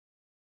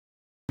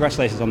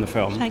Congratulations on the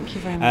film. Thank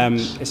you very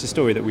much. It's a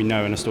story that we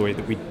know and a story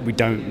that we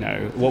don't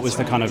know. What was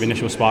the kind of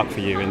initial spark for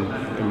you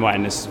in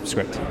writing this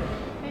script?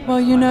 Well,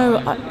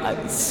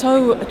 I'm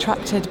so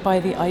attracted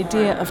by the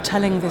idea of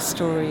telling this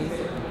story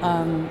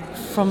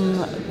from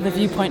the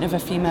viewpoint of a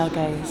female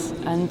gaze.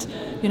 And,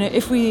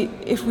 if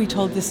we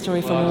told this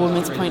story from a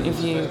woman's point of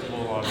view,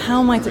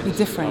 how might it be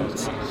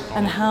different?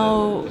 And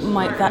how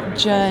might that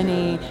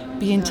journey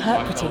be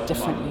interpreted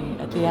differently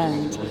at the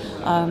end?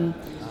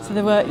 So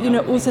there were,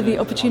 also the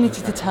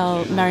opportunity to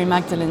tell Mary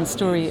Magdalene's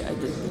story, a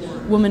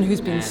woman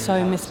who's been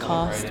so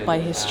miscast by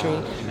history,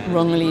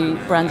 wrongly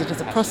branded as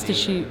a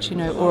prostitute,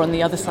 or on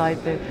the other side,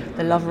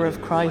 the lover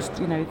of Christ,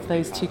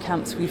 those two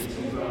camps. We've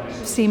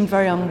seemed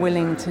very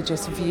unwilling to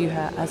just view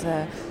her as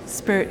a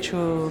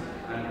spiritual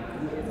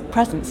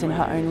presence in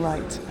her own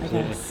right, I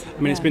guess. I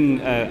mean, It's been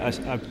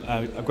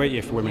a great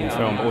year for women in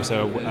film, but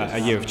also a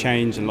year of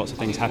change and lots of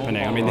things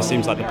happening. I mean, this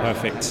seems like the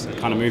perfect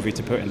kind of movie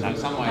to put in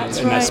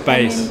that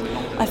space.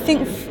 I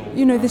think,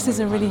 this is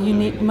a really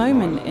unique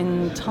moment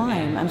in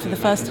time, and for the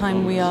first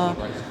time we are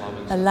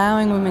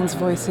allowing women's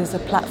voices a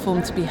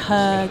platform to be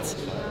heard,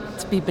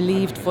 to be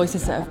believed,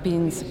 voices that have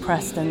been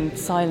suppressed and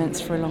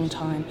silenced for a long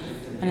time.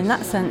 And in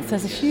that sense,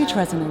 there's a huge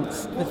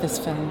resonance with this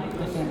film,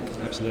 I think.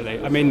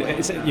 Absolutely. I mean,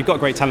 you've got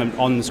great talent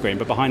on the screen,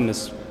 but behind the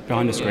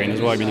screen as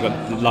well. I mean, you've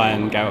got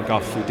Lion,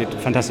 Garth, who did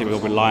fantastic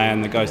with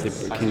Lion, the guys that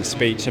did King's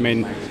Speech. I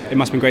mean, it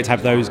must have been great to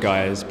have those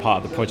guys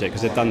part of the project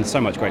because they've done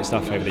so much great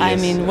stuff over the years. I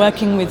mean,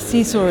 working with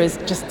Seesaw is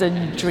just a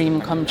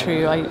dream come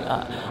true.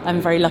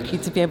 I'm very lucky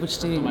to be able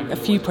to do a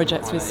few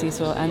projects with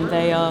Seesaw, and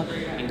they are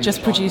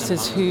just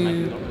producers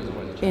who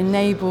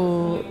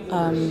enable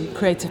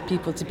creative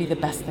people to be the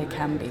best they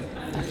can be,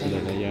 I think.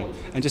 Absolutely, yeah.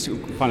 And just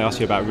finally ask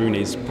you about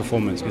Rooney's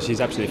performance, because she's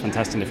absolutely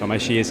fantastic in the film,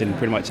 as she is in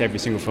pretty much every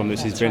single film that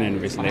she's been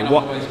in recently.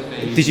 What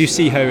did you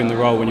see her in the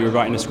role when you were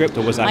writing the script,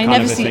 or was that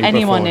kind of a thing before? I never see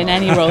anyone in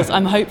any roles.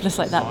 I'm hopeless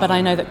like that, but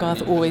I know that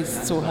Garth always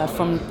saw her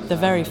from the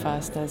very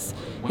first as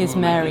his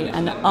Mary,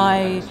 and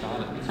I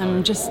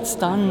am just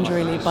stunned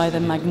really by the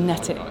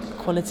magnetic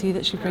quality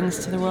that she brings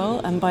to the role,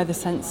 and by the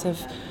sense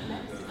of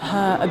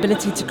her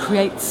ability to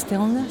create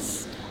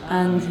stillness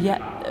and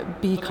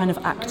yet be kind of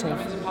active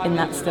in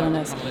that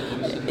stillness.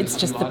 It's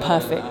just the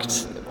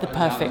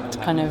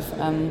perfect kind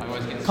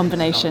of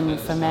combination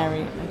for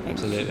Mary, I think.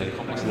 Absolutely.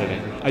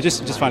 I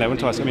just finally, I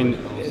want to ask, I mean,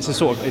 it's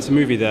a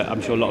movie that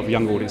I'm sure a lot of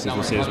young audiences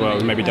will see as well,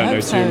 who maybe don't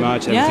know too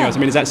much and everything else. I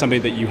mean, is that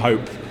something that you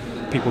hope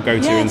people go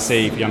to and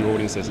see for younger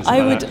audiences and stuff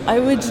like that? I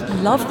would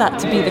love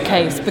that to be the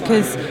case,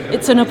 because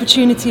it's an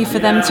opportunity for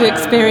them to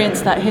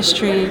experience that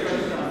history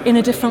in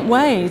a different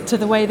way to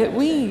the way that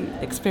we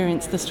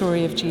experience the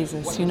story of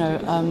Jesus, and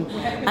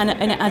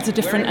it adds a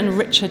different and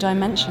richer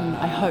dimension,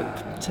 I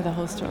hope, to the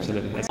whole story.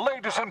 Absolutely.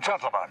 Ladies and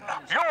gentlemen,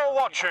 you're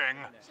watching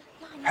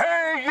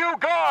Hey You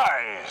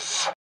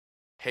Guys!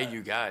 Hey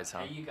You Guys, huh?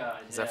 Hey You Guys.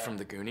 Is that from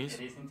the Goonies?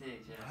 It is indeed,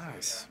 yeah.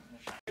 Nice.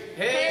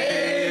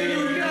 Hey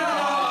You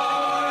Guys!